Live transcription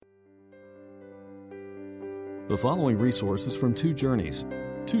The following resource is from Two Journeys.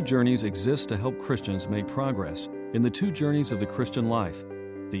 Two Journeys exists to help Christians make progress in the two journeys of the Christian life,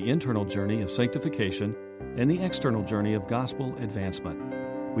 the internal journey of sanctification and the external journey of gospel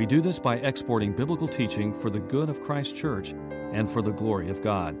advancement. We do this by exporting biblical teaching for the good of Christ's church and for the glory of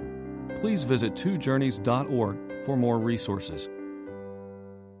God. Please visit twojourneys.org for more resources.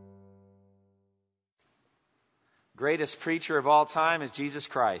 Greatest preacher of all time is Jesus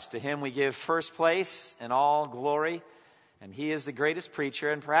Christ. To him we give first place and all glory. And he is the greatest preacher,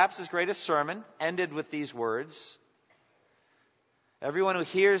 and perhaps his greatest sermon ended with these words. Everyone who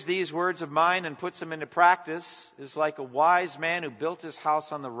hears these words of mine and puts them into practice is like a wise man who built his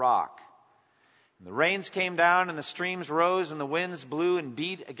house on the rock. And the rains came down and the streams rose and the winds blew and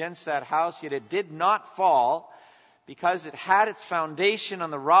beat against that house, yet it did not fall because it had its foundation on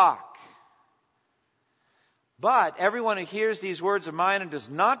the rock. But everyone who hears these words of mine and does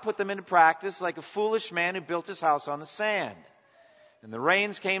not put them into practice, like a foolish man who built his house on the sand. And the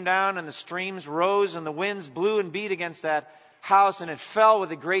rains came down and the streams rose and the winds blew and beat against that house, and it fell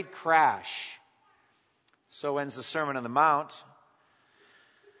with a great crash. So ends the Sermon on the Mount.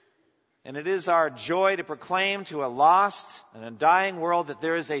 And it is our joy to proclaim to a lost and a dying world that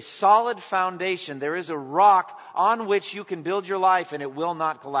there is a solid foundation, there is a rock on which you can build your life and it will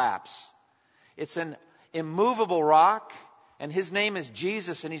not collapse. It's an immovable rock, and his name is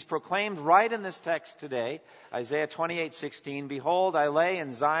Jesus, and he's proclaimed right in this text today, Isaiah 28:16. Behold, I lay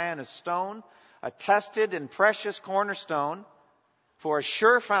in Zion a stone, a tested and precious cornerstone, for a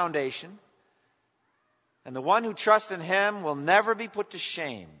sure foundation, and the one who trusts in him will never be put to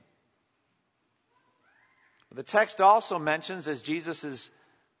shame. The text also mentions, as Jesus'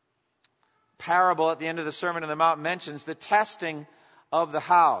 parable at the end of the Sermon on the Mount mentions, the testing of the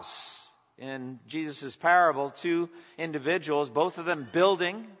house. In Jesus' parable, two individuals, both of them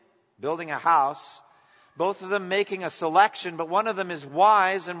building a house, both of them making a selection, but one of them is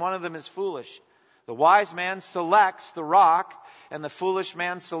wise and one of them is foolish. The wise man selects the rock and the foolish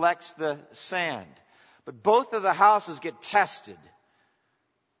man selects the sand. But both of the houses get tested.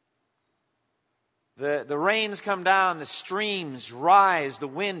 The rains come down, the streams rise, the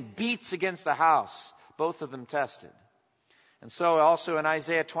wind beats against the house. Both of them tested. And so also in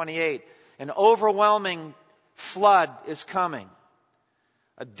Isaiah 28, an overwhelming flood is coming.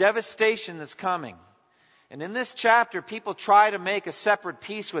 A devastation that's coming. And in this chapter, people try to make a separate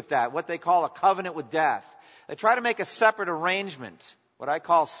peace with that, what they call a covenant with death. They try to make a separate arrangement, what I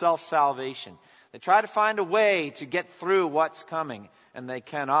call self-salvation. They try to find a way to get through what's coming, and they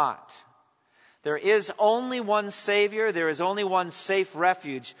cannot. There is only one Savior, there is only one safe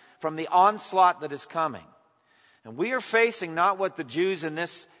refuge from the onslaught that is coming. And we are facing not what the Jews in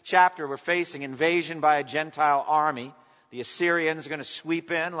this chapter were facing, invasion by a Gentile army. The Assyrians are going to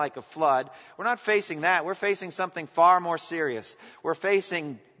sweep in like a flood. We're not facing that. We're facing something far more serious. We're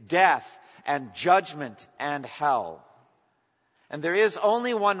facing death and judgment and hell. And there is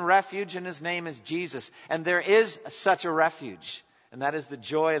only one refuge, and his name is Jesus. And there is such a refuge. And that is the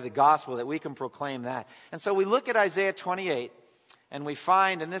joy of the gospel, that we can proclaim that. And so we look at Isaiah 28. And we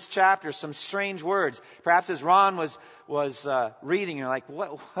find in this chapter some strange words. Perhaps as Ron was reading, you're like,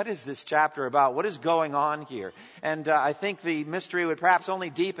 what is this chapter about? What is going on here? And I think the mystery would perhaps only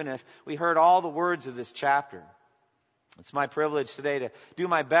deepen if we heard all the words of this chapter. It's my privilege today to do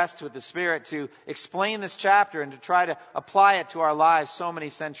my best with the Spirit to explain this chapter and to try to apply it to our lives so many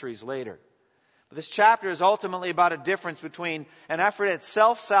centuries later. But this chapter is ultimately about a difference between an effort at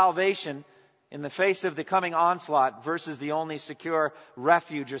self-salvation in the face of the coming onslaught versus the only secure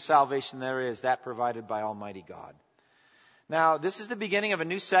refuge or salvation there is, that provided by Almighty God. Now, this is the beginning of a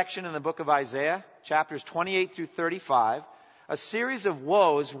new section in the book of Isaiah, chapters 28 through 35. A series of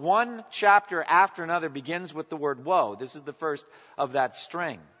woes, one chapter after another, begins with the word woe. This is the first of that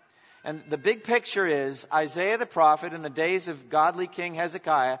string. And the big picture is Isaiah the prophet in the days of godly King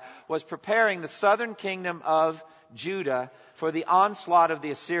Hezekiah was preparing the southern kingdom of Judah for the onslaught of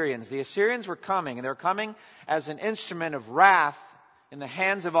the Assyrians. The Assyrians were coming, and they were coming as an instrument of wrath in the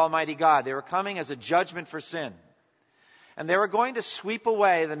hands of Almighty God. They were coming as a judgment for sin. And they were going to sweep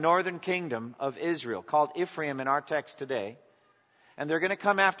away the northern kingdom of Israel, called Ephraim in our text today. And they're going to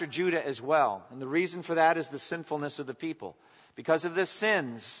come after Judah as well. And the reason for that is the sinfulness of the people. Because of the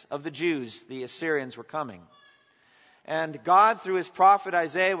sins of the Jews, the Assyrians were coming. And God, through his prophet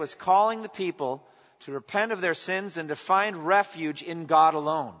Isaiah, was calling the people to repent of their sins and to find refuge in God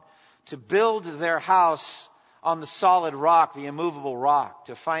alone. To build their house on the solid rock, the immovable rock.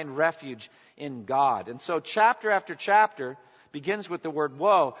 To find refuge in God. And so chapter after chapter begins with the word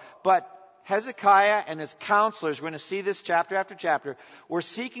woe. But Hezekiah and his counselors, we're going to see this chapter after chapter, were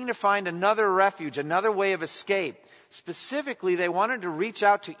seeking to find another refuge, another way of escape. Specifically, they wanted to reach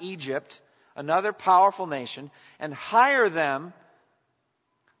out to Egypt, another powerful nation, and hire them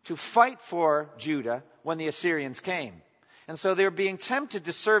to fight for Judah when the Assyrians came. And so they were being tempted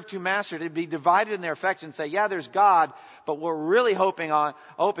to serve two masters, to be divided in their affection, say, yeah, there's God, but what we're really hoping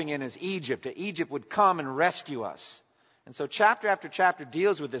in is Egypt, that Egypt would come and rescue us. And so chapter after chapter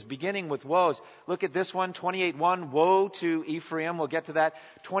deals with this, beginning with woes. Look at this one, 28:1, woe to Ephraim. We'll get to that.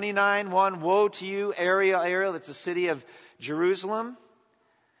 29:1, woe to you, Ariel, that's the city of Jerusalem.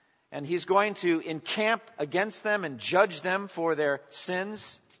 And he's going to encamp against them and judge them for their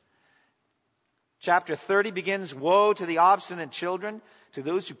sins. Chapter 30 begins, woe to the obstinate children, to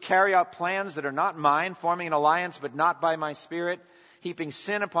those who carry out plans that are not mine, forming an alliance but not by my spirit, heaping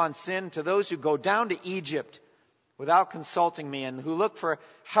sin upon sin, to those who go down to Egypt without consulting me, and who look for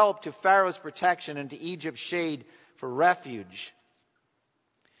help to Pharaoh's protection and to Egypt's shade for refuge.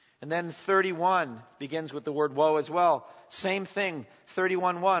 And then 31 begins with the word woe as well. Same thing,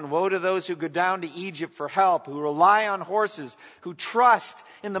 31:1. Woe to those who go down to Egypt for help, who rely on horses, who trust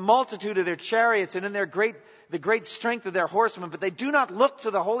in the multitude of their chariots and in the great strength of their horsemen, but they do not look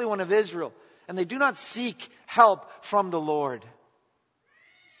to the Holy One of Israel, and they do not seek help from the Lord.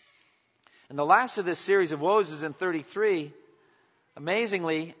 And the last of this series of woes is in 33,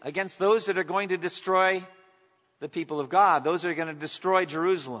 amazingly, against those that are going to destroy the people of God, those that are going to destroy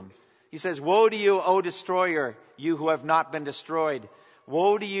Jerusalem. He says, woe to you, O destroyer, you who have not been destroyed.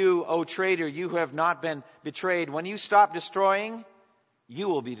 Woe to you, O traitor, you who have not been betrayed. When you stop destroying, you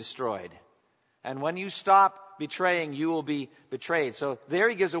will be destroyed. And when you stop betraying, you will be betrayed. So there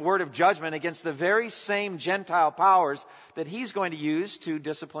he gives a word of judgment against the very same Gentile powers that he's going to use to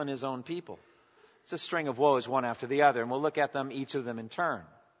discipline his own people. It's a string of woes, one after the other, and we'll look at them, each of them in turn.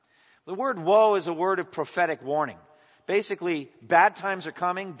 The word woe is a word of prophetic warning. Basically, bad times are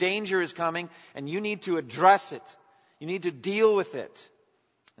coming, danger is coming, and you need to address it. You need to deal with it.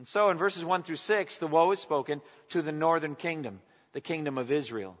 And so in verses 1 through 6, the woe is spoken to the northern kingdom, the kingdom of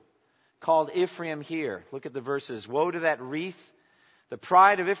Israel, called Ephraim here. Look at the verses. Woe to that wreath, the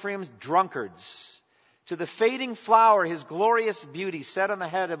pride of Ephraim's drunkards. To the fading flower, his glorious beauty set on the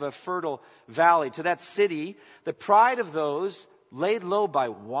head of a fertile valley. To that city, the pride of those laid low by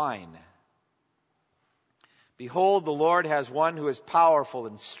wine. Behold, the Lord has one who is powerful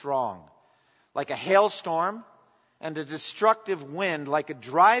and strong, like a hailstorm and a destructive wind, like a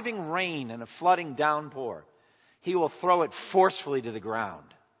driving rain and a flooding downpour. He will throw it forcefully to the ground.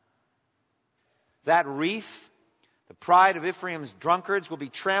 That wreath, the pride of Ephraim's drunkards, will be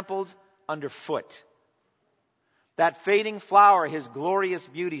trampled underfoot. That fading flower, his glorious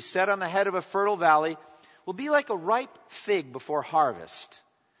beauty, set on the head of a fertile valley, will be like a ripe fig before harvest.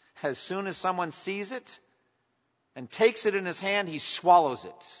 As soon as someone sees it and takes it in his hand, he swallows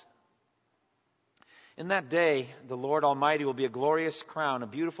it. In that day, the Lord Almighty will be a glorious crown, a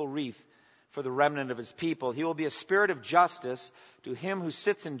beautiful wreath for the remnant of his people. He will be a spirit of justice to him who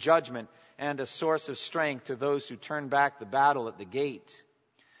sits in judgment, and a source of strength to those who turn back the battle at the gate.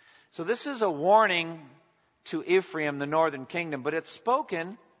 So this is a warning to Ephraim, the northern kingdom, but it's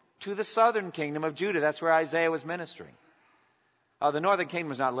spoken to the southern kingdom of Judah. That's where Isaiah was ministering. The northern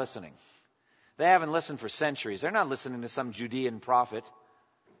kingdom is not listening. They haven't listened for centuries. They're not listening to some Judean prophet.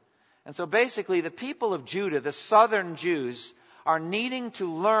 And so basically the people of Judah, the southern Jews, are needing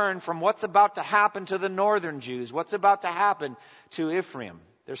to learn from what's about to happen to the northern Jews, what's about to happen to Ephraim.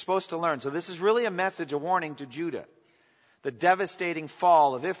 They're supposed to learn. So this is really a message, a warning to Judah. The devastating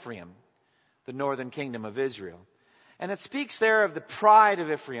fall of Ephraim, the northern kingdom of Israel. And it speaks there of the pride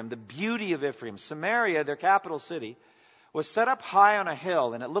of Ephraim, the beauty of Ephraim. Samaria, their capital city, was set up high on a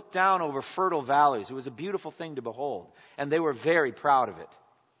hill, and it looked down over fertile valleys. It was a beautiful thing to behold, and they were very proud of it.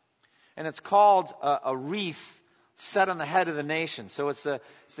 And it's called a wreath set on the head of the nation. So it's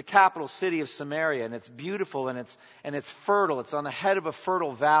the capital city of Samaria, and it's beautiful, and it's fertile. It's on the head of a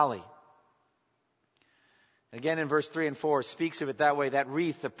fertile valley. Again, in verse 3 and 4, speaks of it that way. That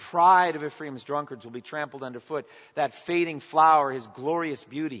wreath, the pride of Ephraim's drunkards, will be trampled underfoot. That fading flower, his glorious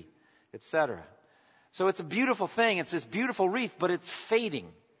beauty, etc. So it's a beautiful thing. It's this beautiful wreath, but it's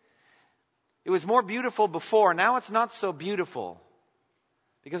fading. It was more beautiful before. Now it's not so beautiful.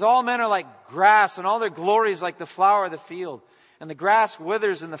 Because all men are like grass, and all their glory is like the flower of the field. And the grass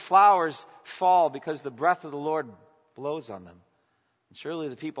withers and the flowers fall because the breath of the Lord blows on them. And surely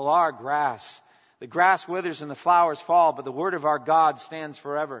the people are grass. The grass withers and the flowers fall, but the word of our God stands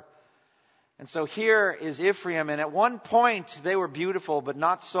forever. And so here is Ephraim, and at one point they were beautiful, but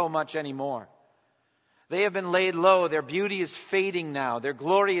not so much anymore. They have been laid low. Their beauty is fading now. Their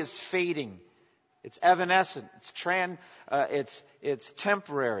glory is fading. It's evanescent. It's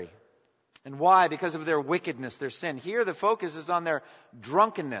temporary. And why? Because of their wickedness, their sin. Here the focus is on their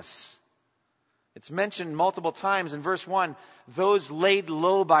drunkenness. It's mentioned multiple times in verse 1. Those laid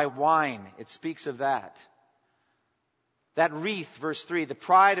low by wine. It speaks of that. That wreath, verse 3, the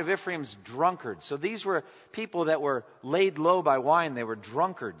pride of Ephraim's drunkards. So these were people that were laid low by wine. They were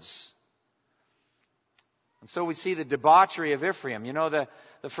drunkards. And so we see the debauchery of Ephraim. You know, the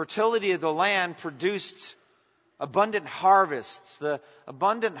fertility of the land produced abundant harvests. The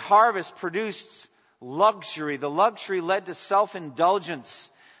abundant harvest produced luxury. The luxury led to self-indulgence.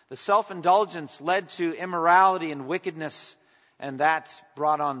 The self-indulgence led to immorality and wickedness. And that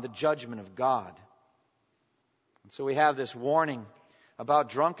brought on the judgment of God. And so we have this warning about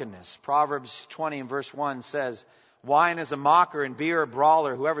drunkenness. Proverbs 20 and verse 1 says, wine is a mocker and beer a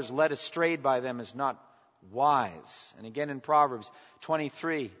brawler. Whoever's led astray by them is not wise. And again in Proverbs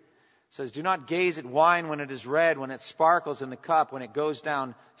 23 says, do not gaze at wine when it is red, when it sparkles in the cup, when it goes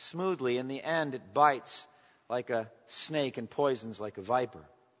down smoothly. In the end it bites like a snake and poisons like a viper.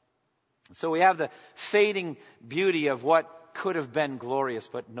 So we have the fading beauty of what could have been glorious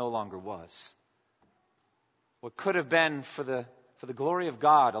but no longer was. What could have been for the glory of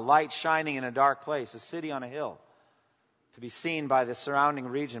God, a light shining in a dark place, a city on a hill, to be seen by the surrounding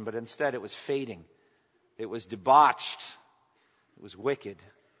region, but instead it was fading. It was debauched. It was wicked.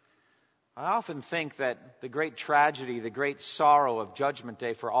 I often think that the great tragedy, the great sorrow of Judgment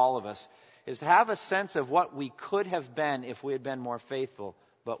Day for all of us is to have a sense of what we could have been if we had been more faithful,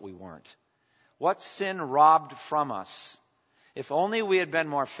 but we weren't. What sin robbed from us. If only we had been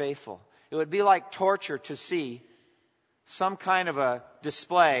more faithful. It would be like torture to see some kind of a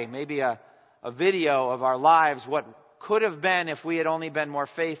display, maybe a video of our lives, what could have been if we had only been more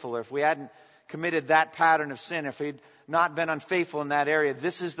faithful, or if we hadn't committed that pattern of sin, if we'd not been unfaithful in that area.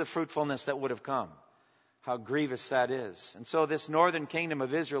 This is the fruitfulness that would have come. How grievous that is. And so this northern kingdom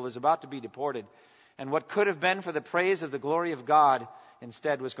of Israel is about to be deported. And what could have been for the praise of the glory of God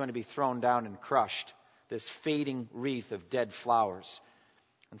instead was going to be thrown down and crushed. This fading wreath of dead flowers.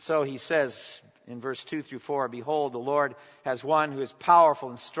 And so he says in verse 2 through 4, behold, the Lord has one who is powerful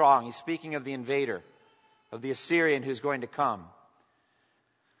and strong. He's speaking of the invader, of the Assyrian who's going to come.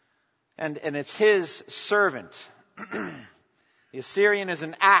 And it's his servant. The Assyrian is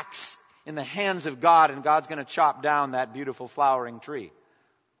an axe in the hands of God, and God's going to chop down that beautiful flowering tree.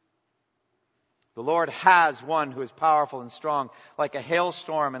 The Lord has one who is powerful and strong, like a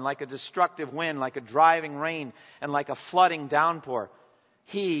hailstorm and like a destructive wind, like a driving rain and like a flooding downpour.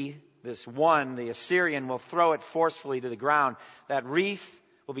 He, this one, the Assyrian, will throw it forcefully to the ground. That wreath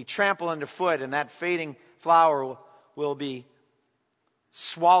will be trampled underfoot, and that fading flower will be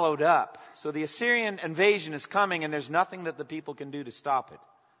swallowed up. So the Assyrian invasion is coming, and there's nothing that the people can do to stop it.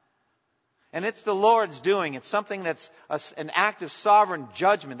 And it's the Lord's doing. It's something that's an act of sovereign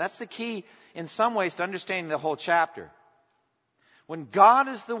judgment. That's the key, in some ways, to understanding the whole chapter. When God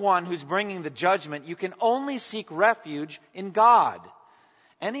is the one who's bringing the judgment, you can only seek refuge in God.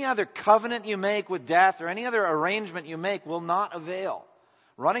 Any other covenant you make with death or any other arrangement you make will not avail.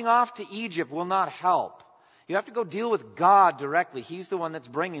 Running off to Egypt will not help. You have to go deal with God directly. He's the one that's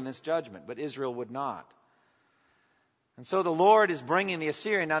bringing this judgment, but Israel would not. And so the Lord is bringing the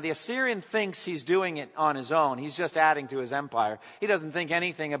Assyrian. Now the Assyrian thinks he's doing it on his own. He's just adding to his empire. He doesn't think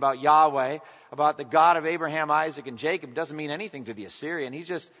anything about Yahweh, about the God of Abraham, Isaac, and Jacob. It doesn't mean anything to the Assyrian. He's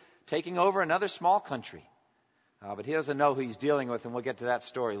just taking over another small country. But he doesn't know who he's dealing with, and we'll get to that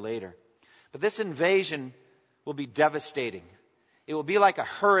story later. But this invasion will be devastating. It will be like a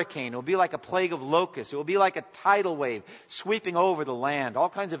hurricane. It will be like a plague of locusts. It will be like a tidal wave sweeping over the land. All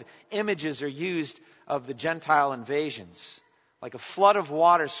kinds of images are used of the Gentile invasions. Like a flood of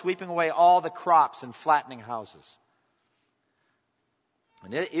water sweeping away all the crops and flattening houses.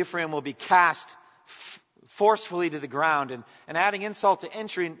 And Ephraim will be cast forcefully to the ground. And adding insult to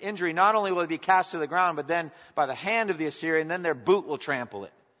injury, not only will it be cast to the ground, but then by the hand of the Assyrian, then their boot will trample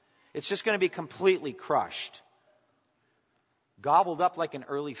it. It's just going to be completely crushed. Gobbled up like an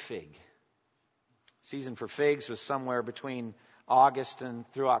early fig. Season for figs was somewhere between August and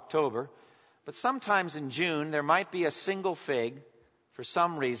through October. But sometimes in June, there might be a single fig for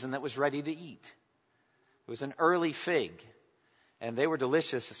some reason that was ready to eat. It was an early fig. And they were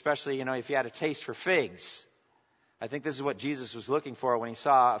delicious, especially, if you had a taste for figs. I think this is what Jesus was looking for when he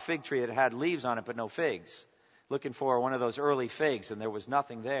saw a fig tree that had leaves on it but no figs. Looking for one of those early figs, and there was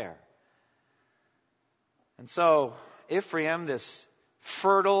nothing there. And so Ephraim, this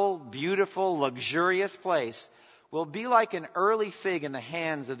fertile, beautiful, luxurious place, will be like an early fig in the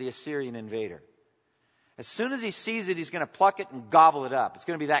hands of the Assyrian invader. As soon as he sees it, he's going to pluck it and gobble it up. It's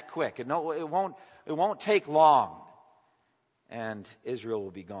going to be that quick. It won't take long. And Israel will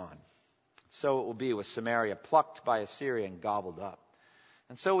be gone. So it will be with Samaria, plucked by Assyria and gobbled up.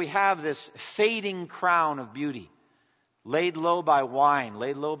 And so we have this fading crown of beauty, laid low by wine,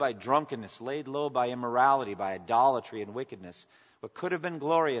 laid low by drunkenness, laid low by immorality, by idolatry and wickedness. What could have been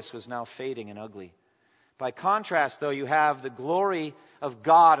glorious was now fading and ugly. By contrast, though, you have the glory of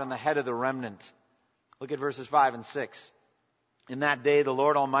God on the head of the remnant. Look at verses 5 and 6. In that day, the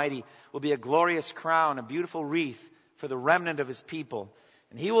Lord Almighty will be a glorious crown, a beautiful wreath for the remnant of his people.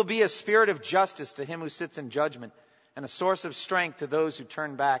 And he will be a spirit of justice to him who sits in judgment, and a source of strength to those who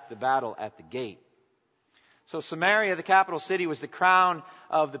turn back the battle at the gate. So Samaria, the capital city, was the crown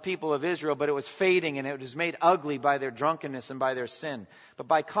of the people of Israel, but it was fading and it was made ugly by their drunkenness and by their sin. But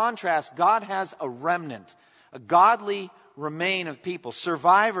by contrast, God has a remnant, a godly remain of people,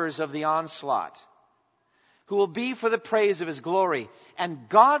 survivors of the onslaught, who will be for the praise of his glory. And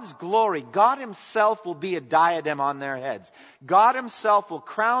God's glory, God himself will be a diadem on their heads. God himself will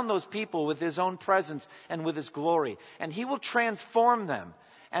crown those people with his own presence and with his glory. And he will transform them.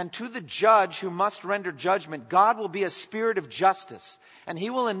 And to the judge who must render judgment, God will be a spirit of justice. And he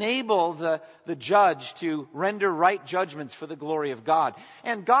will enable the judge to render right judgments for the glory of God.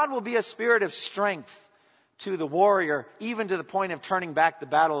 And God will be a spirit of strength to the warrior, even to the point of turning back the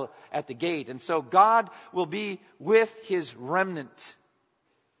battle at the gate. And so God will be with his remnant.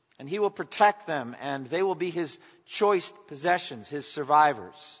 And he will protect them, and they will be his choice possessions, his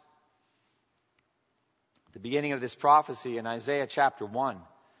survivors. At the beginning of this prophecy in Isaiah chapter 1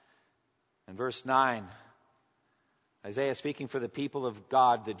 and verse 9, Isaiah speaking for the people of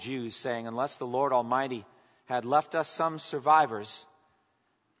God, the Jews, saying, unless the Lord Almighty had left us some survivors,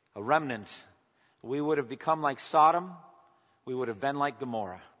 a remnant, we would have become like Sodom, we would have been like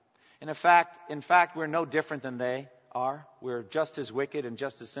Gomorrah. And in fact, we're no different than they are. We're just as wicked and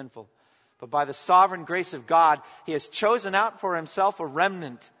just as sinful. But by the sovereign grace of God, he has chosen out for himself a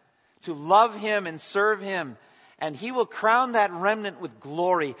remnant to love him and serve him. And he will crown that remnant with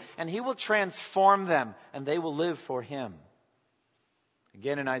glory, and he will transform them, and they will live for him.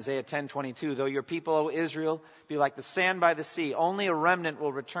 Again in Isaiah 10:22, though your people, O Israel, be like the sand by the sea, only a remnant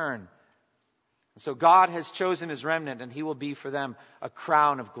will return. And so God has chosen his remnant, and he will be for them a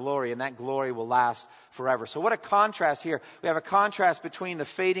crown of glory, and that glory will last forever. So what a contrast here. We have a contrast between the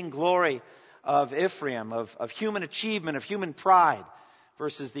fading glory of Ephraim, of human achievement, of human pride,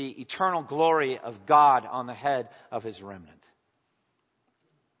 versus the eternal glory of God on the head of his remnant.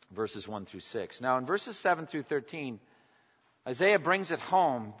 Verses 1 through 6. Now in verses 7 through 13, Isaiah brings it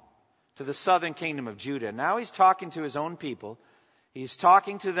home to the southern kingdom of Judah. Now he's talking to his own people. He's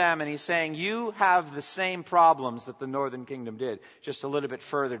talking to them and he's saying, you have the same problems that the northern kingdom did, just a little bit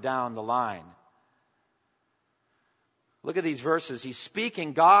further down the line. Look at these verses. He's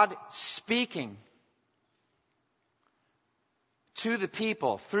speaking, God speaking to the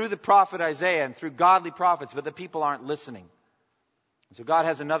people through the prophet Isaiah and through godly prophets, but the people aren't listening. So God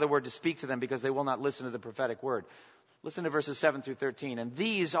has another word to speak to them because they will not listen to the prophetic word. Listen to verses 7 through 13. And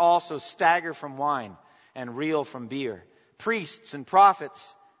these also stagger from wine and reel from beer. Priests and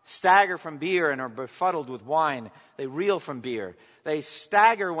prophets stagger from beer and are befuddled with wine. They reel from beer. They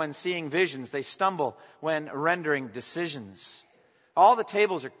stagger when seeing visions. They stumble when rendering decisions. All the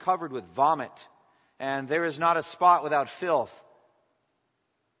tables are covered with vomit, and there is not a spot without filth.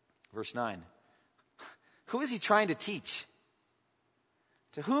 Verse 9. Who is he trying to teach?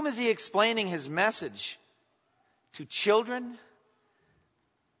 To whom is he explaining his message? To children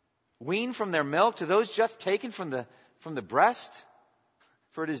weaned from their milk? To those just taken from the breast?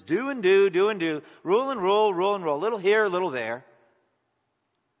 For it is do and do, do and do, rule and rule, rule and rule, little here, little there.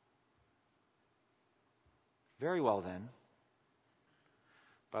 Very well then.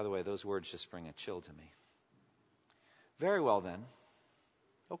 By the way, those words just bring a chill to me. Very well then.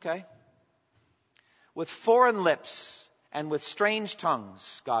 Okay. With foreign lips and with strange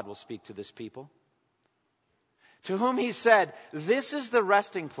tongues, God will speak to this people. To whom he said, this is the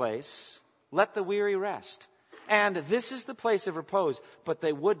resting place, let the weary rest. And this is the place of repose, but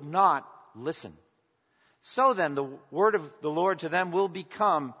they would not listen. So then the word of the Lord to them will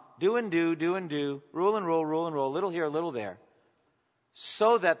become do and do, do and do, rule and rule, little here, little there.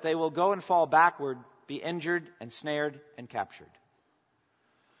 So that they will go and fall backward, be injured and snared and captured.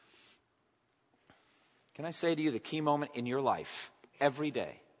 Can I say to you, the key moment in your life, every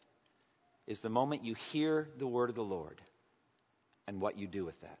day, is the moment you hear the word of the Lord and what you do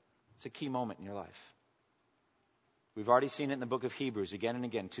with that. It's a key moment in your life. We've already seen it in the book of Hebrews again and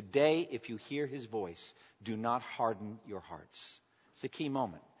again. Today, if you hear his voice, do not harden your hearts. It's a key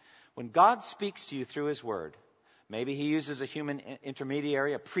moment. When God speaks to you through His Word, maybe He uses a human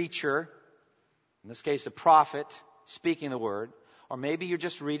intermediary, a preacher, in this case a prophet, speaking the Word, or maybe you're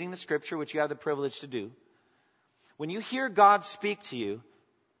just reading the Scripture, which you have the privilege to do. When you hear God speak to you,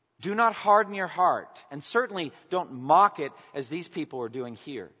 do not harden your heart, and certainly don't mock it as these people are doing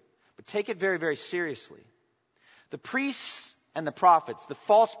here. But take it very, very seriously. The priests and the prophets, the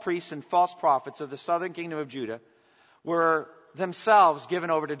false priests and false prophets of the southern kingdom of Judah, were themselves given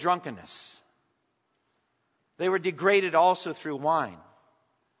over to drunkenness. They were degraded also through wine.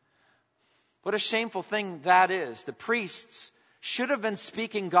 What a shameful thing that is. The priests should have been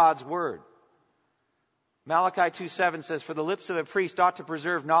speaking God's word. Malachi 2:7 says, "For the lips of a priest ought to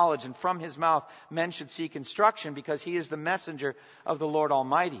preserve knowledge, and from his mouth men should seek instruction, because he is the messenger of the Lord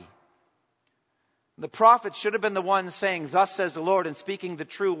Almighty." The prophets should have been the ones saying, "Thus says the Lord," and speaking the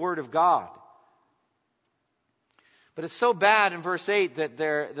true word of God. But it's so bad in verse 8 that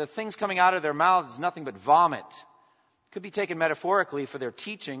the things coming out of their mouths is nothing but vomit. It could be taken metaphorically for their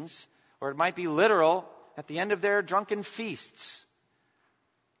teachings, or it might be literal at the end of their drunken feasts.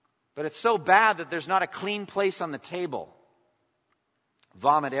 But it's so bad that there's not a clean place on the table.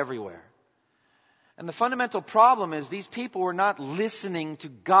 Vomit everywhere. And the fundamental problem is these people were not listening to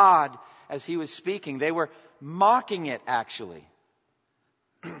God as He was speaking. They were mocking it, actually.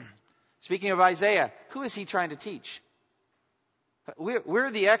 Speaking of Isaiah, who is he trying to teach? We're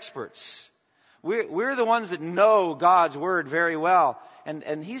the experts. We're the ones that know God's word very well.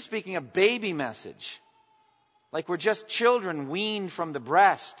 And he's speaking a baby message. Like we're just children weaned from the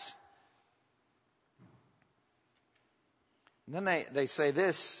breast. And then they say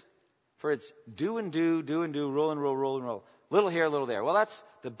this, for it's do and do, roll and roll, roll and roll. Little here, little there. Well, that's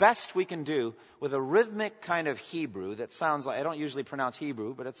the best we can do with a rhythmic kind of Hebrew that sounds like, I don't usually pronounce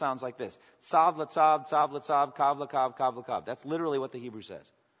Hebrew, but it sounds like this. Tzav, letzav, tzav, letzav, kav, lakav, kav, lakav. That's literally what the Hebrew says.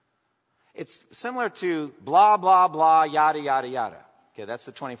 It's similar to blah, blah, blah, yada, yada, yada. Okay, that's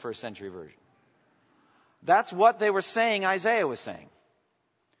the 21st century version. That's what they were saying Isaiah was saying.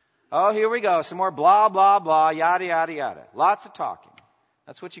 Oh, here we go. Some more blah, blah, blah, yada, yada, yada. Lots of talking.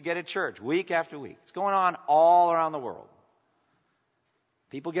 That's what you get at church, week after week. It's going on all around the world.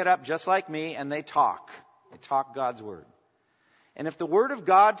 People get up just like me and they talk. They talk God's word. And if the word of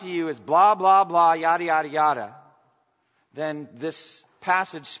God to you is blah, blah, blah, yada, yada, yada, then this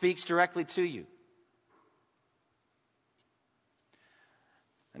passage speaks directly to you.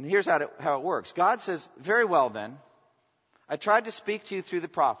 And here's how it works. God says, very well then, I tried to speak to you through the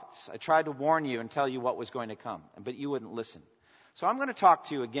prophets. I tried to warn you and tell you what was going to come, but you wouldn't listen. So I'm going to talk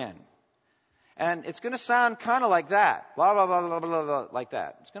to you again. And it's going to sound kind of like that. Blah, blah, blah, blah, blah, blah, like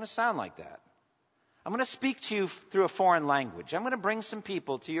that. It's going to sound like that. I'm going to speak to you through a foreign language. I'm going to bring some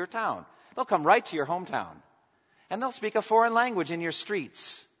people to your town. They'll come right to your hometown. And they'll speak a foreign language in your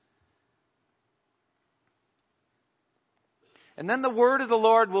streets. And then the word of the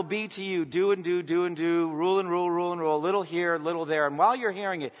Lord will be to you, do and do, rule and rule, rule and rule, little here, little there. And while you're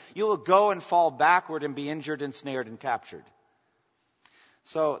hearing it, you will go and fall backward and be injured and snared and captured.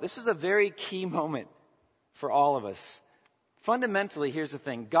 So this is a very key moment for all of us. Fundamentally, here's the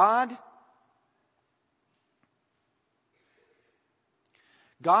thing. God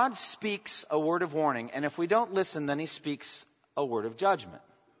speaks a word of warning, and if we don't listen, then He speaks a word of judgment.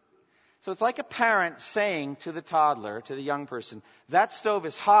 So it's like a parent saying to the toddler, to the young person, that stove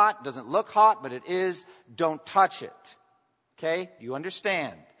is hot, doesn't look hot, but it is, don't touch it. Okay? You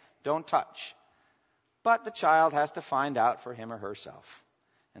understand. Don't touch. But the child has to find out for him or herself.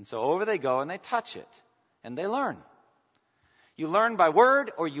 And so over they go and they touch it. And they learn. You learn by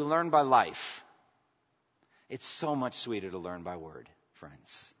word or you learn by life. It's so much sweeter to learn by word,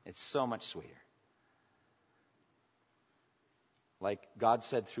 friends. It's so much sweeter. Like God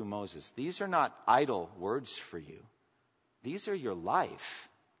said through Moses, these are not idle words for you. These are your life.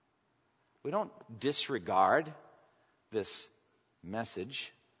 We don't disregard this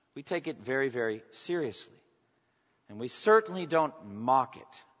message. We take it very, very seriously. And we certainly don't mock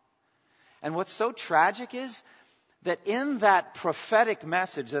it. And what's so tragic is that in that prophetic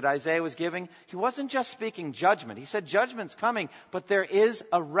message that Isaiah was giving, he wasn't just speaking judgment. He said judgment's coming, but there is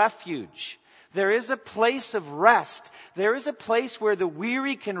a refuge. There is a place of rest. There is a place where the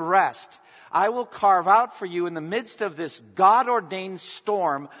weary can rest. I will carve out for you in the midst of this God-ordained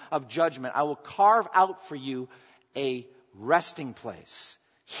storm of judgment. I will carve out for you a resting place.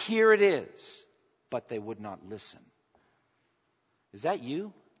 Here it is. But they would not listen. Is that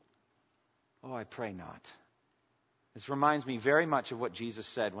you? Oh, I pray not. This reminds me very much of what Jesus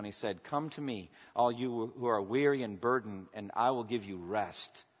said when He said, come to me, all you who are weary and burdened, and I will give you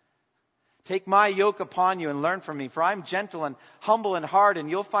rest. Take my yoke upon you and learn from me, for I'm gentle and humble in heart, and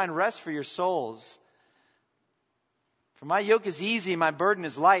you'll find rest for your souls. For my yoke is easy, my burden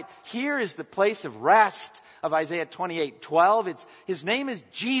is light. Here is the place of rest of Isaiah 28:12. His name is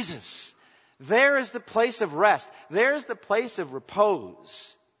Jesus. There is the place of rest. There is the place of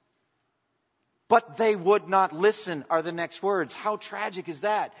repose. But they would not listen, are the next words. How tragic is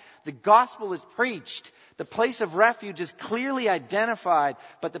that? The gospel is preached. The place of refuge is clearly identified,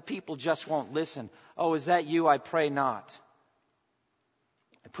 but the people just won't listen. Oh, is that you? I pray not.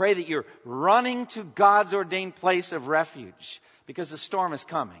 I pray that you're running to God's ordained place of refuge, because the storm is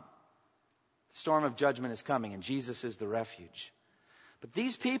coming. The storm of judgment is coming, and Jesus is the refuge. But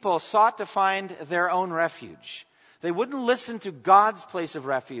these people sought to find their own refuge. They wouldn't listen to God's place of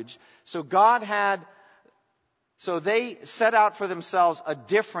refuge. So they set out for themselves a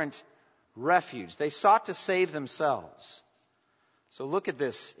different refuge. They sought to save themselves. So look at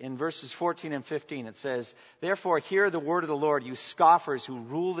this in verses 14 and 15. It says, "Therefore hear the word of the Lord, you scoffers who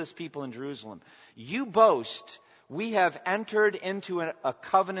rule this people in Jerusalem. You boast, we have entered into a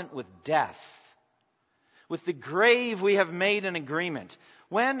covenant with death. With the grave we have made an agreement.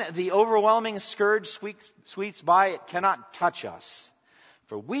 When the overwhelming scourge sweeps by, it cannot touch us.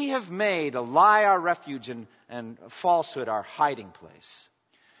 For we have made a lie our refuge and falsehood our hiding place."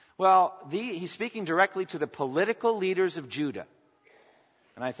 Well, he's speaking directly to the political leaders of Judah.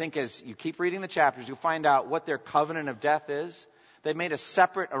 And I think as you keep reading the chapters, you'll find out what their covenant of death is. They made a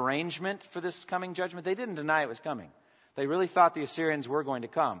separate arrangement for this coming judgment. They didn't deny it was coming. They really thought the Assyrians were going to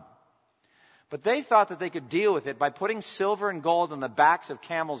come. But they thought that they could deal with it by putting silver and gold on the backs of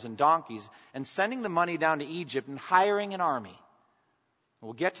camels and donkeys and sending the money down to Egypt and hiring an army.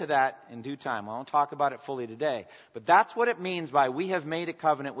 We'll get to that in due time. I won't talk about it fully today. But that's what it means by we have made a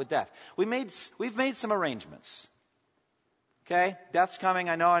covenant with death. We've made some arrangements. Okay? Death's coming,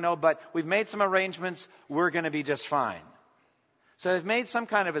 I know, but we've made some arrangements. We're going to be just fine. So they've made some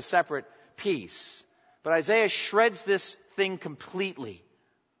kind of a separate peace. But Isaiah shreds this thing completely.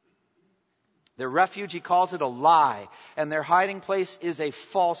 Their refuge, he calls it a lie. And their hiding place is a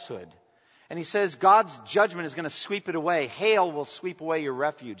falsehood. And he says God's judgment is going to sweep it away. Hail will sweep away your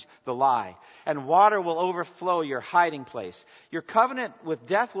refuge, the lie. And water will overflow your hiding place. Your covenant with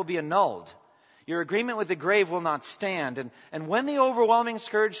death will be annulled. Your agreement with the grave will not stand. And when the overwhelming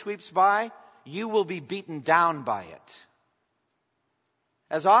scourge sweeps by, you will be beaten down by it.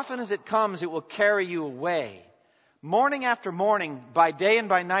 As often as it comes, it will carry you away. Morning after morning, by day and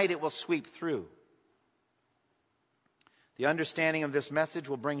by night, it will sweep through. The understanding of this message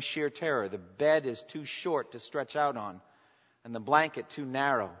will bring sheer terror. The bed is too short to stretch out on, and the blanket too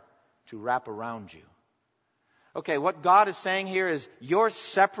narrow to wrap around you. Okay, what God is saying here is your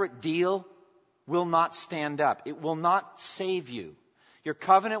separate deal will not stand up. It will not save you. Your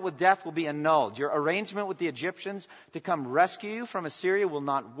covenant with death will be annulled. Your arrangement with the Egyptians to come rescue you from Assyria will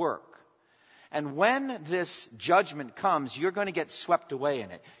not work. And when this judgment comes, you're going to get swept away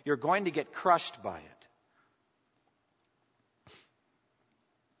in it. You're going to get crushed by it.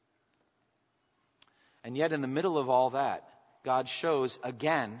 And yet in the middle of all that, God shows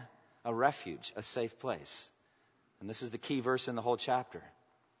again a refuge, a safe place. And this is the key verse in the whole chapter.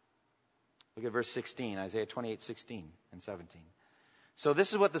 Look at verse 16, Isaiah 28:16 and 17. "So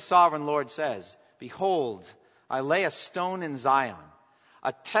this is what the sovereign Lord says. Behold, I lay a stone in Zion,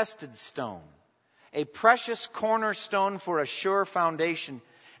 a tested stone, a precious cornerstone for a sure foundation,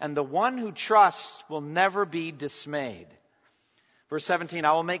 and the one who trusts will never be dismayed." Verse 17,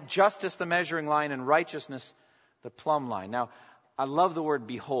 "I will make justice the measuring line and righteousness the plumb line." Now, I love the word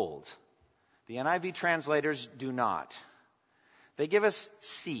behold. The NIV translators do not. They give us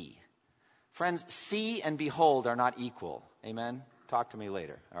see. Friends, see and behold are not equal. Amen? Talk to me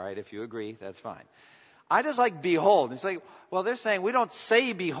later. All right, if you agree, that's fine. I just like behold. It's like, well, they're saying we don't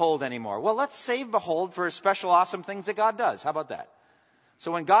say behold anymore. Well, let's save behold for special, awesome things that God does. How about that?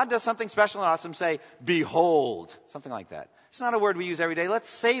 So when God does something special and awesome, say, behold. Something like that. It's not a word we use every day. Let's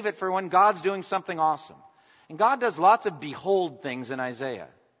save it for when God's doing something awesome. And God does lots of behold things in Isaiah.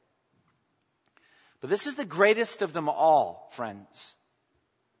 But this is the greatest of them all, friends.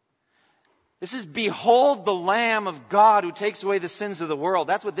 This is behold the Lamb of God who takes away the sins of the world.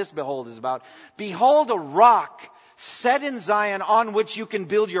 That's what this behold is about. Behold a rock set in Zion on which you can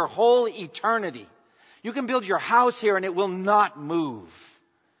build your whole eternity. You can build your house here and it will not move.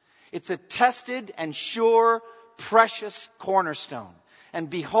 It's a tested and sure, precious cornerstone.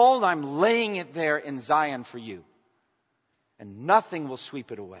 And behold, I'm laying it there in Zion for you. And nothing will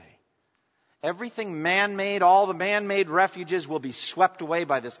sweep it away. Everything man-made, all the man-made refuges will be swept away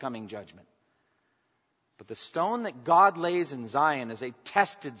by this coming judgment. But the stone that God lays in Zion is a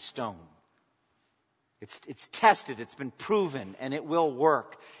tested stone. It's tested, it's been proven, and it will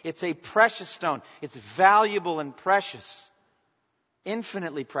work. It's a precious stone. It's valuable and precious.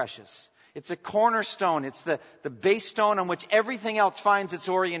 Infinitely precious. It's a cornerstone. It's the base stone on which everything else finds its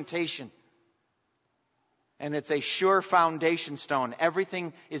orientation. And it's a sure foundation stone.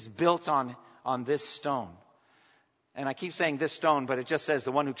 Everything is built on this stone. And I keep saying this stone, but it just says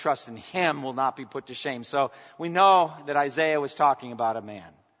the one who trusts in him will not be put to shame. So we know that Isaiah was talking about a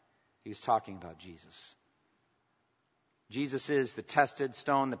man. He was talking about Jesus. Jesus is the tested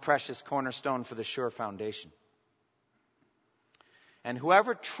stone, the precious cornerstone for the sure foundation. And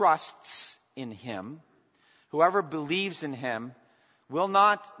whoever trusts in him, whoever believes in him, will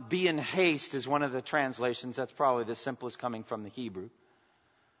not be in haste, is one of the translations. That's probably the simplest coming from the Hebrew.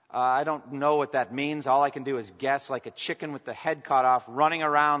 I don't know what that means. All I can do is guess, like a chicken with the head cut off, running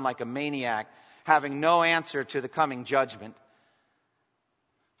around like a maniac, having no answer to the coming judgment.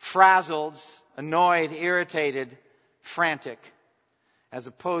 Frazzled, annoyed, irritated, frantic. As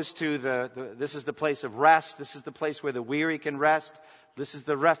opposed to this is the place of rest. This is the place where the weary can rest. This is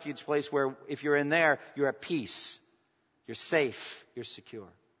the refuge place where if you're in there, you're at peace. You're safe. You're secure.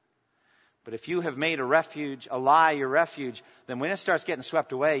 But if you have made a lie your refuge, then when it starts getting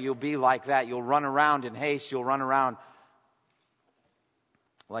swept away, you'll be like that. You'll run around in haste. You'll run around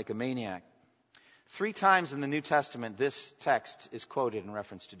like a maniac. 3 times in the New Testament, this text is quoted in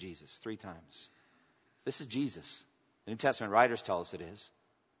reference to Jesus. 3 times. This is Jesus. The New Testament writers tell us it is.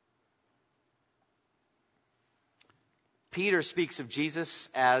 Peter speaks of Jesus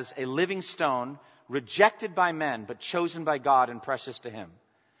as a living stone, rejected by men, but chosen by God and precious to him.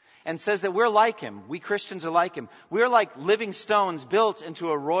 And says that we're like him. We Christians are like him. We're like living stones built into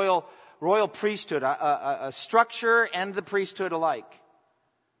a royal priesthood, a structure and the priesthood alike.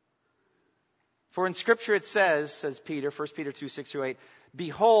 For in Scripture it says Peter, 1 Peter 2, 6-8,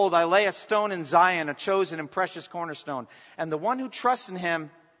 "Behold, I lay a stone in Zion, a chosen and precious cornerstone, and the one who trusts in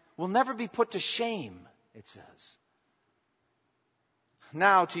him will never be put to shame," it says.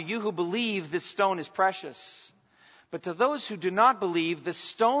 Now, to you who believe, this stone is precious. But to those who do not believe, the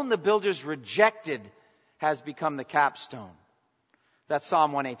stone the builders rejected has become the capstone. That's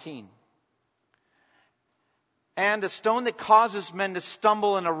Psalm 118. And a stone that causes men to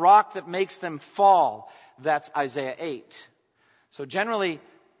stumble, and a rock that makes them fall. That's Isaiah 8. So generally,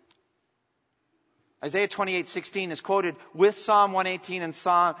 Isaiah 28:16 is quoted with Psalm 118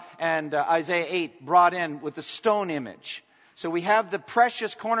 and Isaiah 8 brought in with the stone image. So we have the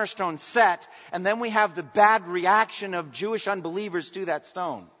precious cornerstone set, and then we have the bad reaction of Jewish unbelievers to that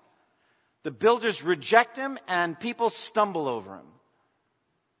stone. The builders reject him, and people stumble over him.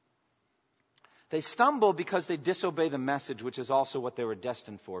 They stumble because they disobey the message, which is also what they were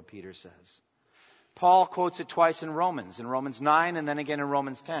destined for, Peter says. Paul quotes it twice in Romans 9 and then again in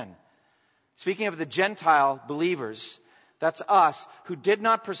Romans 10. Speaking of the Gentile believers, that's us, who did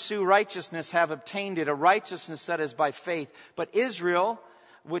not pursue righteousness have obtained it, a righteousness that is by faith. But Israel,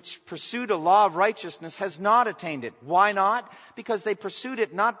 which pursued a law of righteousness, has not attained it. Why not? Because they pursued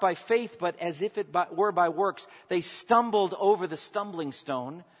it not by faith, but as if it were by works. They stumbled over the stumbling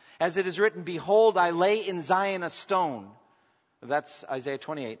stone. As it is written, "Behold, I lay in Zion a stone." That's Isaiah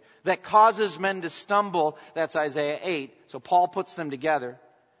 28. "That causes men to stumble." That's Isaiah 8. So Paul puts them together.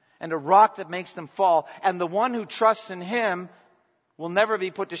 "And a rock that makes them fall. And the one who trusts in him will never be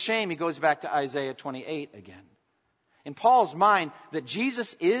put to shame." He goes back to Isaiah 28 again. In Paul's mind, that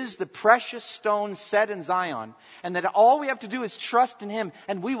Jesus is the precious stone set in Zion, and that all we have to do is trust in him,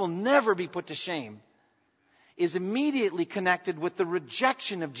 and we will never be put to shame, is immediately connected with the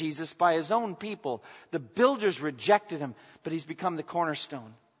rejection of Jesus by his own people. The builders rejected him, but he's become the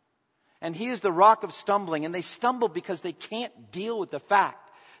cornerstone. And he is the rock of stumbling, and they stumble because they can't deal with the fact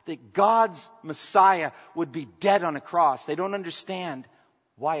that God's Messiah would be dead on a cross. They don't understand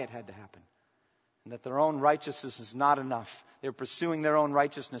why it had to happen. And that their own righteousness is not enough. They're pursuing their own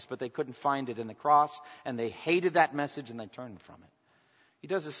righteousness, but they couldn't find it in the cross, and they hated that message and they turned from it. He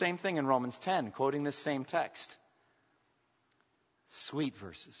does the same thing in Romans 10, quoting this same text. Sweet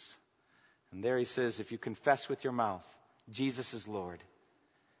verses. And there he says, if you confess with your mouth, Jesus is Lord,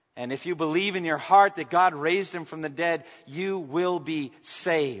 and if you believe in your heart that God raised him from the dead, you will be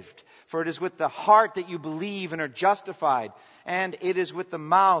saved. For it is with the heart that you believe and are justified, and it is with the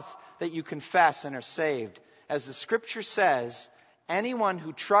mouth that you confess and are saved. As the Scripture says, anyone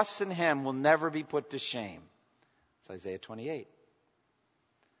who trusts in him will never be put to shame. It's Isaiah 28.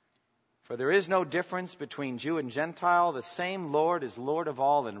 For there is no difference between Jew and Gentile. The same Lord is Lord of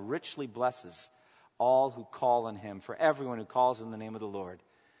all and richly blesses all who call on him. For everyone who calls in the name of the Lord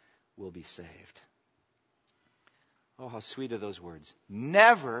will be saved. Oh, how sweet are those words.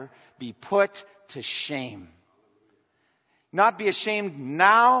 Never be put to shame. Not be ashamed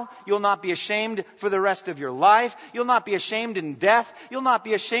now. You'll not be ashamed for the rest of your life. You'll not be ashamed in death. You'll not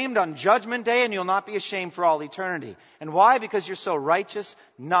be ashamed on Judgment Day, and you'll not be ashamed for all eternity. And why? Because you're so righteous?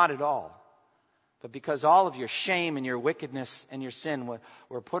 Not at all. But because all of your shame and your wickedness and your sin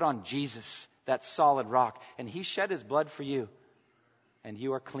were put on Jesus, that solid rock. And He shed His blood for you. And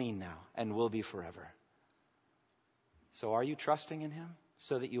you are clean now and will be forever. So are you trusting in Him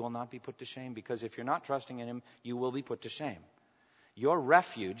so that you will not be put to shame? Because if you're not trusting in Him, you will be put to shame. Your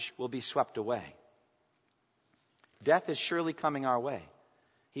refuge will be swept away. Death is surely coming our way.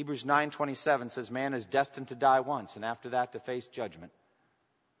 Hebrews 9:27 says man is destined to die once, and after that to face judgment.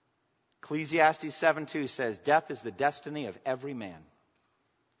 Ecclesiastes 7:2 says death is the destiny of every man.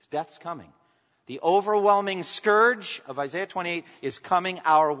 Death's coming. The overwhelming scourge of Isaiah 28 is coming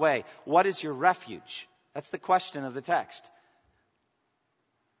our way. What is your refuge? That's the question of the text.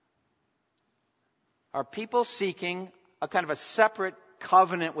 Are people seeking a kind of a separate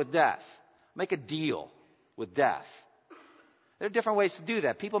covenant with death? Make a deal with death. There are different ways to do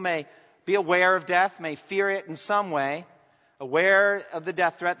that. People may be aware of death, may fear it in some way, aware of the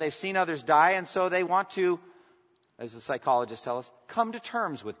death threat. They've seen others die, and so they want to, as the psychologists tell us, come to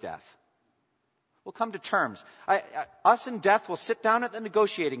terms with death. We'll come to terms. Us and death will sit down at the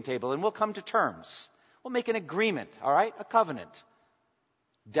negotiating table, and we'll come to terms. We'll make an agreement, all right? A covenant.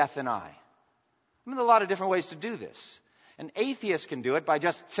 Death and I. There are a lot of different ways to do this. An atheist can do it by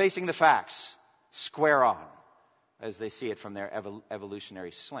just facing the facts, square on, as they see it from their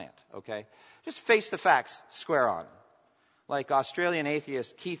evolutionary slant, okay? Just face the facts, square on. Like Australian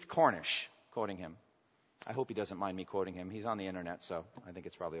atheist Keith Cornish, quoting him. I hope he doesn't mind me quoting him. He's on the internet, so I think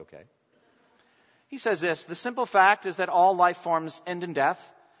it's probably okay. He says this: the simple fact is that all life forms end in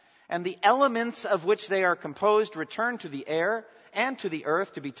death, and the elements of which they are composed return to the air and to the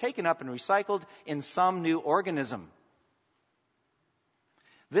earth to be taken up and recycled in some new organism.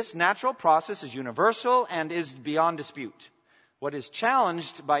 This natural process is universal and is beyond dispute. What is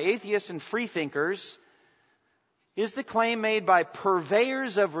challenged by atheists and freethinkers is the claim made by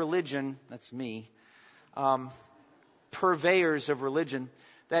purveyors of religion, that's me, purveyors of religion,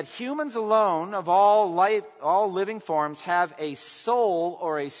 that humans alone of all living forms have a soul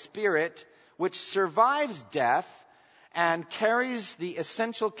or a spirit which survives death and carries the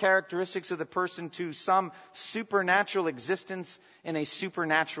essential characteristics of the person to some supernatural existence in a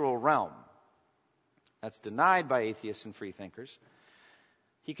supernatural realm. That's denied by atheists and freethinkers.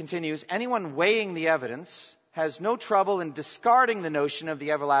 He continues, anyone weighing the evidence has no trouble in discarding the notion of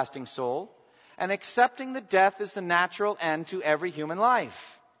the everlasting soul and accepting that death is the natural end to every human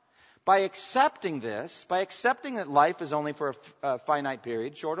life. By accepting this, by accepting that life is only for a finite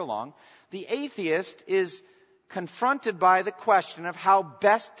period, short or long, the atheist is confronted by the question of how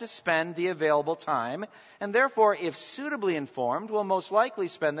best to spend the available time, and therefore, if suitably informed, will most likely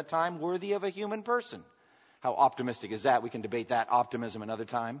spend the time worthy of a human person. How optimistic is that? We can debate that optimism another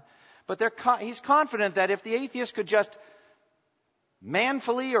time. But he's confident that if the atheist could just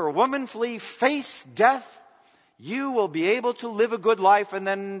manfully or womanfully face death, you will be able to live a good life and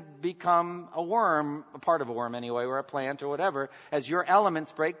then become a worm, a part of a worm anyway, or a plant or whatever, as your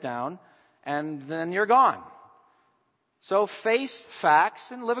elements break down, and then you're gone. So face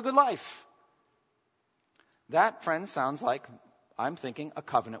facts and live a good life. That, friends, sounds like, I'm thinking, a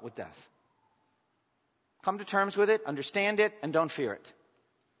covenant with death. Come to terms with it, understand it, and don't fear it.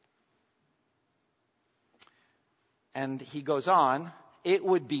 And he goes on, it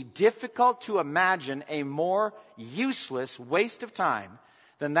would be difficult to imagine a more useless waste of time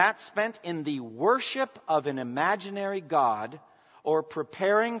than that spent in the worship of an imaginary God or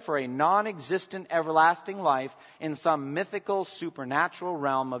preparing for a non-existent everlasting life in some mythical supernatural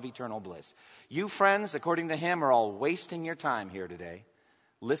realm of eternal bliss. You, friends, according to him, are all wasting your time here today,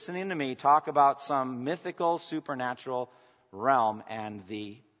 listening to me talk about some mythical supernatural realm and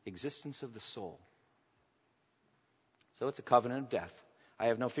the existence of the soul. So it's a covenant of death. I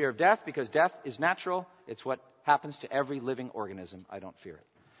have no fear of death because death is natural. It's what happens to every living organism. I don't fear it.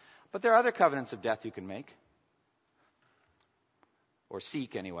 But there are other covenants of death you can make. Or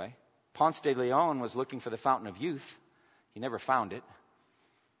seek, anyway. Ponce de Leon was looking for the fountain of youth. He never found it.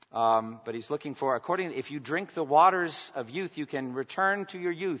 But he's looking for, if you drink the waters of youth, you can return to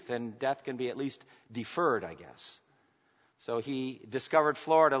your youth, and death can be at least deferred, I guess. So he discovered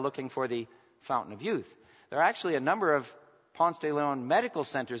Florida looking for the fountain of youth. There are actually a number of Ponce de Leon medical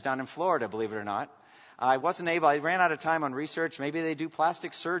centers down in Florida, believe it or not. I ran out of time on research. Maybe they do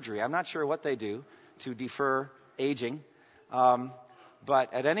plastic surgery. I'm not sure what they do to defer aging.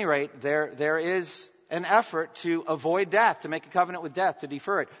 But at any rate, there is an effort to avoid death, to make a covenant with death, to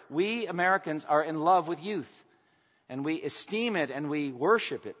defer it. We Americans are in love with youth, and we esteem it and we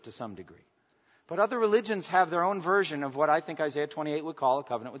worship it to some degree. But other religions have their own version of what I think Isaiah 28 would call a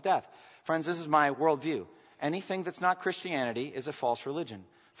covenant with death. Friends, this is my worldview. Anything that's not Christianity is a false religion.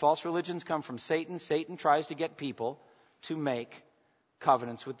 False religions come from Satan. Satan tries to get people to make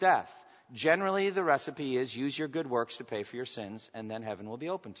covenants with death. Generally, the recipe is use your good works to pay for your sins, and then heaven will be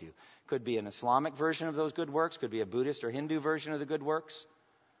open to you. Could be an Islamic version of those good works. Could be a Buddhist or Hindu version of the good works.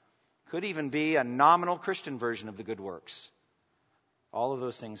 Could even be a nominal Christian version of the good works. All of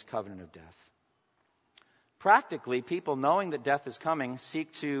those things, covenant of death. Practically, people knowing that death is coming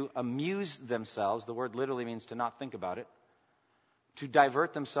seek to amuse themselves. The word literally means to not think about it. To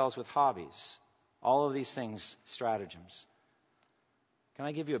divert themselves with hobbies. All of these things, stratagems. Can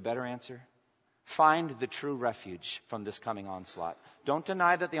I give you a better answer? Find the true refuge from this coming onslaught. Don't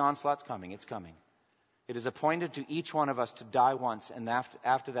deny that the onslaught's coming. It's coming. It is appointed to each one of us to die once, and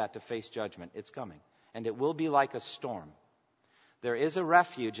after that to face judgment. It's coming. And it will be like a storm. There is a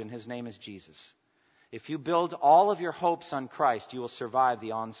refuge, and his name is Jesus. If you build all of your hopes on Christ, you will survive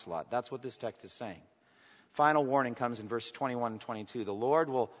the onslaught. That's what this text is saying. Final warning comes in verse 21 and 22. The Lord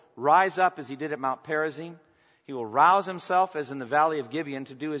will rise up as he did at Mount Perazim. He will rouse himself as in the valley of Gibeon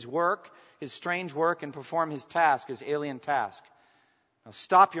to do his work, his strange work, and perform his task, his alien task. Now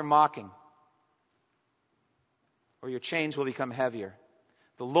stop your mocking, or your chains will become heavier.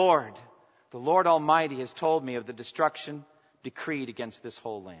 The Lord Almighty has told me of the destruction decreed against this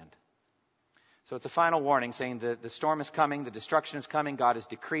whole land. So it's a final warning saying that the storm is coming, the destruction is coming, God has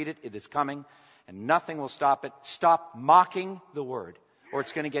decreed it, it is coming, and nothing will stop it. Stop mocking the word, or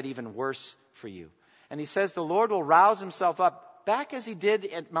it's going to get even worse for you. And he says the Lord will rouse himself up, back as he did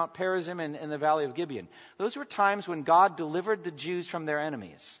at Mount Perazim and in the valley of Gibeon. Those were times when God delivered the Jews from their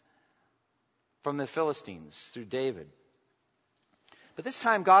enemies, from the Philistines, through David. But this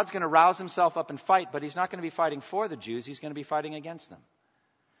time God's going to rouse himself up and fight, but he's not going to be fighting for the Jews, he's going to be fighting against them.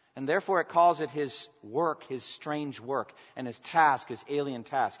 And therefore it calls it his work, his strange work, and his task, his alien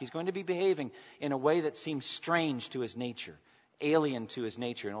task. He's going to be behaving in a way that seems strange to his nature, alien to his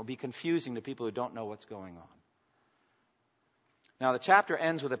nature, and it will be confusing to people who don't know what's going on. Now the chapter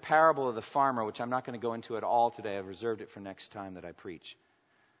ends with a parable of the farmer, which I'm not going to go into at all today. I've reserved it for next time that I preach.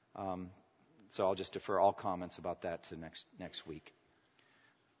 So I'll just defer all comments about that to next week.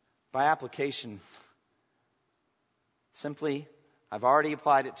 By application, simply, I've already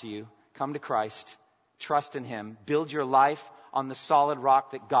applied it to you. Come to Christ. Trust in him. Build your life on the solid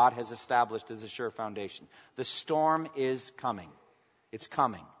rock that God has established as a sure foundation. The storm is coming. It's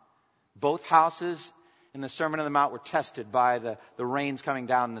coming. Both houses in the Sermon on the Mount were tested by the rains coming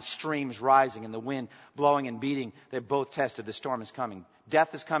down and the streams rising and the wind blowing and beating. They're both tested. The storm is coming.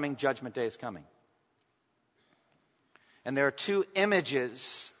 Death is coming. Judgment day is coming. And there are two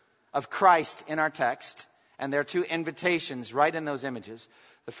images of Christ in our text. And there are two invitations right in those images.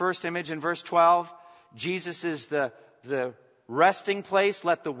 The first image in verse 12, Jesus is the resting place.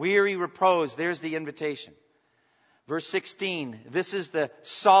 Let the weary repose. There's the invitation. Verse 16, this is the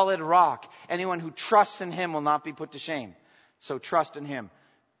solid rock. Anyone who trusts in him will not be put to shame. So trust in him.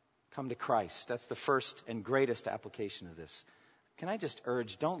 Come to Christ. That's the first and greatest application of this. Can I just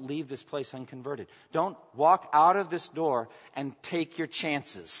urge, don't leave this place unconverted. Don't walk out of this door and take your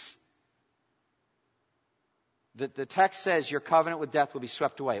chances. The text says your covenant with death will be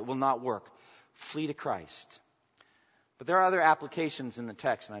swept away. It will not work. Flee to Christ. But there are other applications in the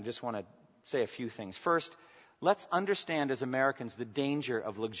text, and I just want to say a few things. First, let's understand as Americans the danger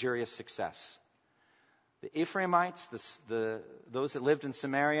of luxurious success. The Ephraimites, those that lived in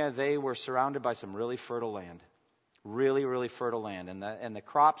Samaria, they were surrounded by some really fertile land. Really, really fertile land. And the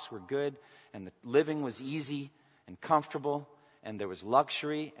crops were good, and the living was easy and comfortable. And there was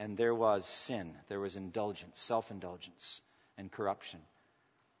luxury, and there was sin. There was indulgence, self-indulgence, and corruption.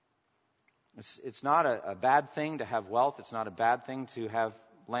 It's not a bad thing to have wealth. It's not a bad thing to have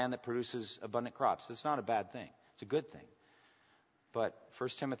land that produces abundant crops. It's not a bad thing. It's a good thing. But 1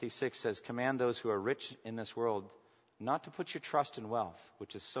 Timothy 6 says, command those who are rich in this world not to put your trust in wealth,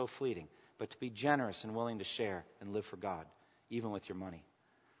 which is so fleeting, but to be generous and willing to share and live for God, even with your money.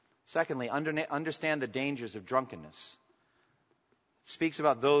 Secondly, understand the dangers of drunkenness. It speaks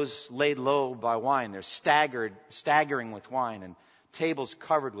about those laid low by wine. They're staggering with wine, and tables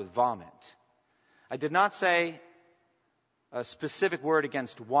covered with vomit. I did not say a specific word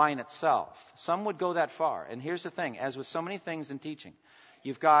against wine itself. Some would go that far. And here's the thing, as with so many things in teaching,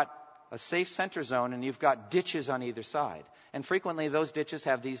 you've got a safe center zone and you've got ditches on either side. And frequently those ditches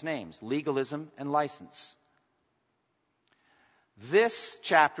have these names, legalism and license. This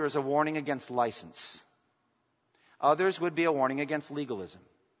chapter is a warning against license. Others would be a warning against legalism.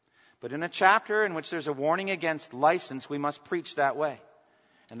 But in a chapter in which there's a warning against license, we must preach that way.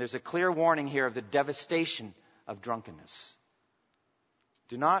 And there's a clear warning here of the devastation of drunkenness.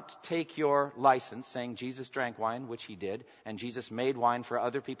 Do not take your license, saying Jesus drank wine, which he did, and Jesus made wine for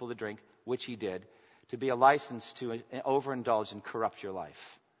other people to drink, which he did, to be a license to overindulge and corrupt your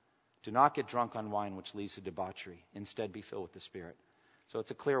life. Do not get drunk on wine, which leads to debauchery. Instead, be filled with the Spirit. So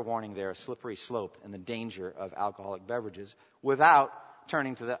it's a clear warning there, a slippery slope, and the danger of alcoholic beverages without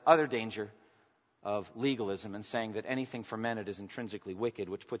turning to the other danger of legalism and saying that anything fermented is intrinsically wicked,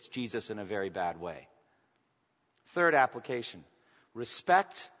 which puts Jesus in a very bad way. Third application,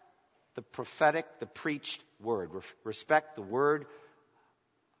 respect the prophetic, the preached word. Respect the word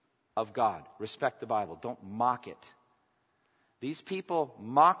of God. Respect the Bible. Don't mock it. These people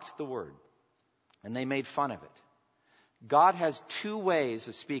mocked the word, and they made fun of it. God has two ways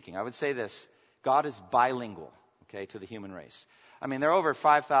of speaking. I would say this, God is bilingual, okay, to the human race. I mean, there are over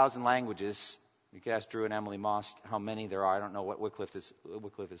 5,000 languages. You could ask Drew and Emily Moss how many there are. I don't know what Wycliffe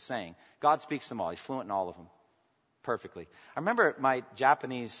is saying. God speaks them all. He's fluent in all of them perfectly. I remember my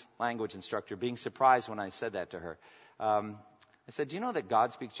Japanese language instructor being surprised when I said that to her. I said, do you know that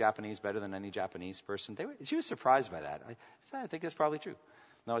God speaks Japanese better than any Japanese person? She was surprised by that. I said, I think that's probably true.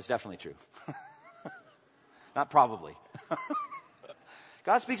 No, it's definitely true. Not probably.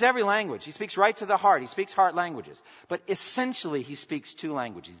 God speaks every language. He speaks right to the heart. He speaks heart languages. But essentially, he speaks two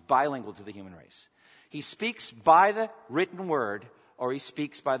languages. He's bilingual to the human race. He speaks by the written word, or he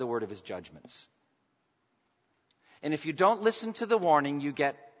speaks by the word of his judgments. And if you don't listen to the warning, you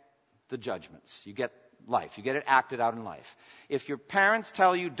get the judgments. You get life. You get it acted out in life. If your parents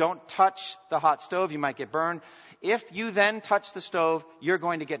tell you don't touch the hot stove, you might get burned. If you then touch the stove, you're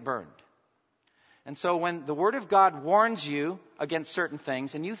going to get burned. And so when the Word of God warns you against certain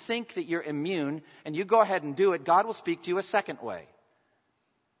things and you think that you're immune and you go ahead and do it, God will speak to you a second way.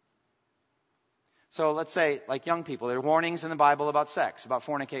 So let's say, like young people, there are warnings in the Bible about sex, about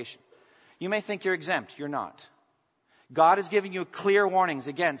fornication. You may think you're exempt. You're not. God is giving you clear warnings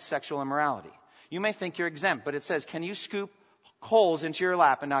against sexual immorality. You may think you're exempt, but it says, can you scoop coals into your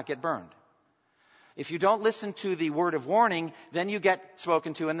lap and not get burned? If you don't listen to the word of warning, then you get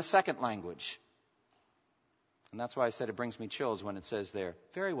spoken to in the second language. And that's why I said it brings me chills when it says there,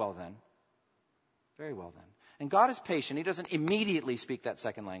 very well then. Very well then. And God is patient. He doesn't immediately speak that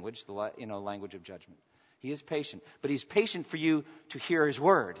second language, the language of judgment. He is patient. But he's patient for you to hear his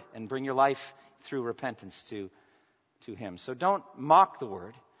word and bring your life through repentance to him. So don't mock the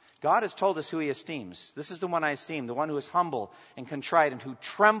word. God has told us who he esteems. This is the one I esteem, the one who is humble and contrite and who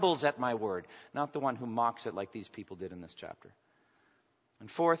trembles at my word, not the one who mocks it like these people did in this chapter. And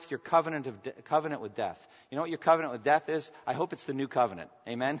fourth, your covenant with death. You know what your covenant with death is? I hope it's the new covenant.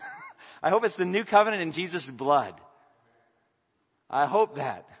 Amen? I hope it's the new covenant in Jesus' blood. I hope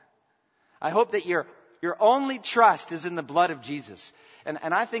that. I hope that your only trust is in the blood of Jesus. And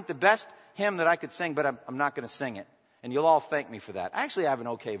I think the best hymn that I could sing, but I'm not going to sing it. And you'll all thank me for that. I actually have an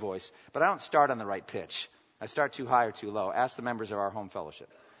okay voice, but I don't start on the right pitch. I start too high or too low. Ask the members of our home fellowship.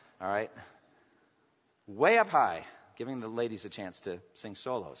 All right? Way up high, giving the ladies a chance to sing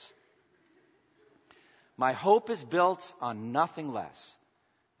solos. My hope is built on nothing less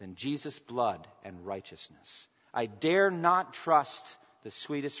than Jesus' blood and righteousness. I dare not trust the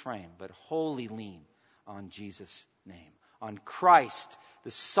sweetest frame, but wholly lean on Jesus' name. On Christ,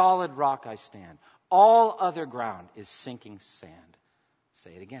 the solid rock I stand. All other ground is sinking sand.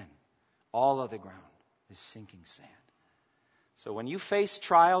 Say it again. All other ground is sinking sand. So when you face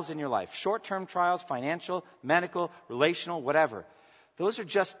trials in your life, short-term trials, financial, medical, relational, whatever, those are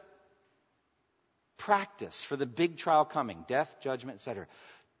just practice for the big trial coming, death, judgment, etc.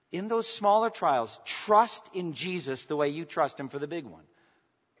 In those smaller trials, trust in Jesus the way you trust him for the big one.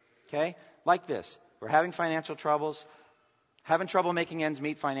 Okay? Like this. We're having financial troubles, having trouble making ends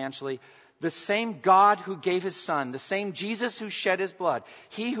meet financially. The same God who gave his son, the same Jesus who shed his blood,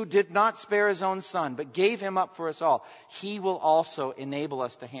 he who did not spare his own son, but gave him up for us all, he will also enable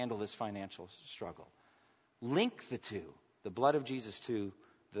us to handle this financial struggle. Link the two, the blood of Jesus, to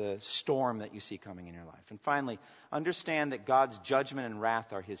the storm that you see coming in your life. And finally, understand that God's judgment and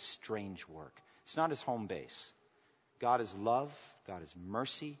wrath are his strange work. It's not his home base. God is love. God is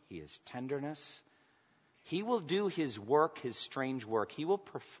mercy. He is tenderness. He will do his work, his strange work. He will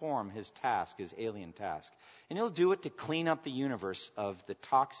perform his task, his alien task. And he'll do it to clean up the universe of the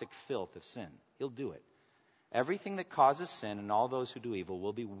toxic filth of sin. He'll do it. Everything that causes sin and all those who do evil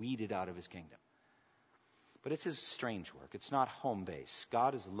will be weeded out of his kingdom. But it's his strange work. It's not home base.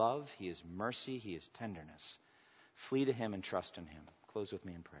 God is love. He is mercy. He is tenderness. Flee to Him and trust in Him. Close with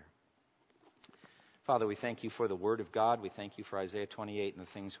me in prayer. Father, we thank you for the Word of God. We thank you for Isaiah 28 and the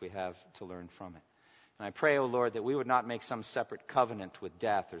things we have to learn from it. And I pray, O Lord, that we would not make some separate covenant with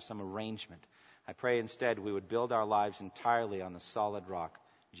death or some arrangement. I pray instead we would build our lives entirely on the solid rock,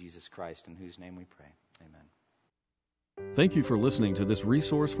 Jesus Christ, in whose name we pray. Amen. Thank you for listening to this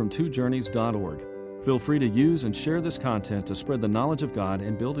resource from twojourneys.org. Feel free to use and share this content to spread the knowledge of God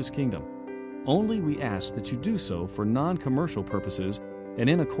and build His kingdom. Only we ask that you do so for non-commercial purposes and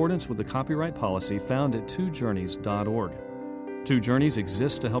in accordance with the copyright policy found at twojourneys.org. Two Journeys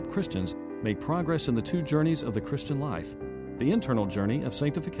exists to help Christians make progress in the two journeys of the Christian life, the internal journey of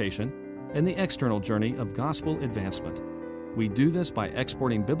sanctification and the external journey of gospel advancement. We do this by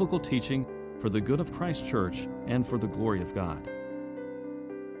exporting biblical teaching for the good of Christ's church and for the glory of God.